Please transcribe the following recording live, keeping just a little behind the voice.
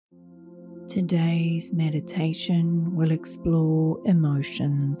Today's meditation will explore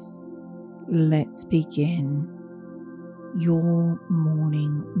emotions. Let's begin. Your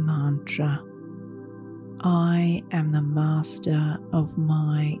morning mantra. I am the master of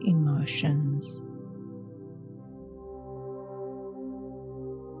my emotions.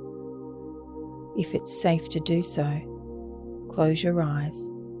 If it's safe to do so, close your eyes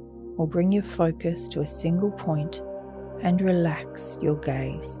or bring your focus to a single point and relax your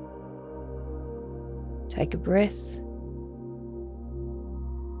gaze. Take a breath.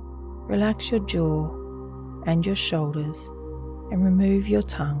 Relax your jaw and your shoulders and remove your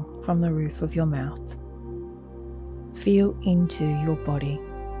tongue from the roof of your mouth. Feel into your body.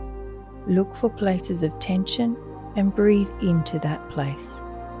 Look for places of tension and breathe into that place.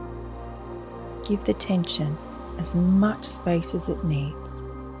 Give the tension as much space as it needs.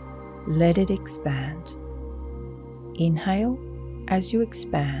 Let it expand. Inhale as you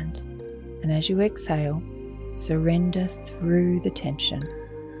expand, and as you exhale, surrender through the tension.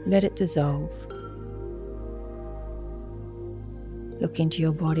 Let it dissolve. Look into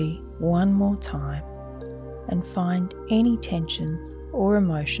your body one more time and find any tensions or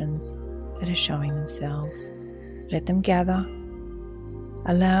emotions that are showing themselves. Let them gather.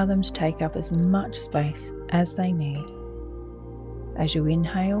 Allow them to take up as much space as they need. As you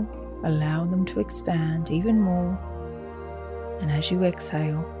inhale, allow them to expand even more. And as you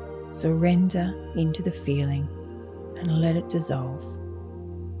exhale, surrender into the feeling and let it dissolve.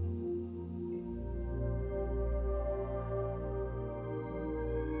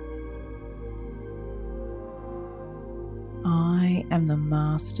 I am the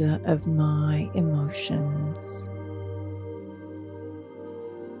master of my emotions.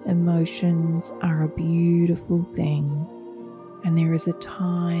 Emotions are a beautiful thing, and there is a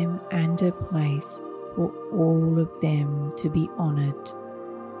time and a place for all of them to be honored.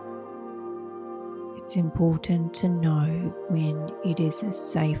 It's important to know when it is a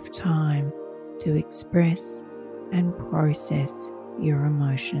safe time to express and process your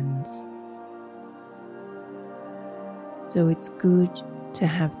emotions. So it's good to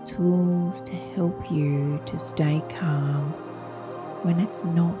have tools to help you to stay calm when it's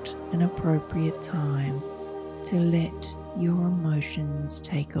not an appropriate time to let your emotions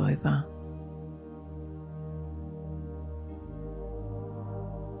take over.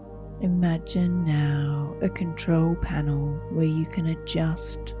 Imagine now a control panel where you can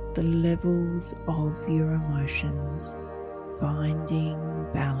adjust the levels of your emotions, finding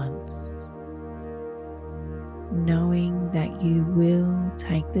balance. Knowing that you will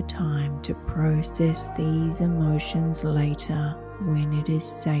take the time to process these emotions later when it is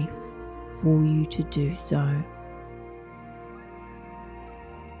safe for you to do so.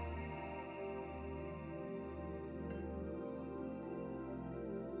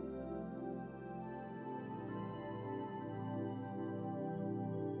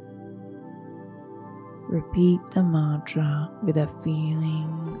 Repeat the mantra with a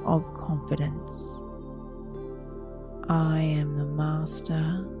feeling of confidence. I am the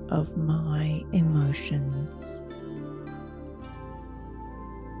master of my emotions.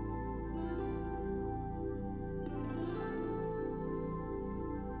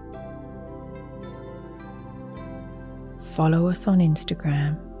 Follow us on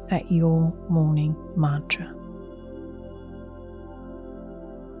Instagram at Your Morning Mantra.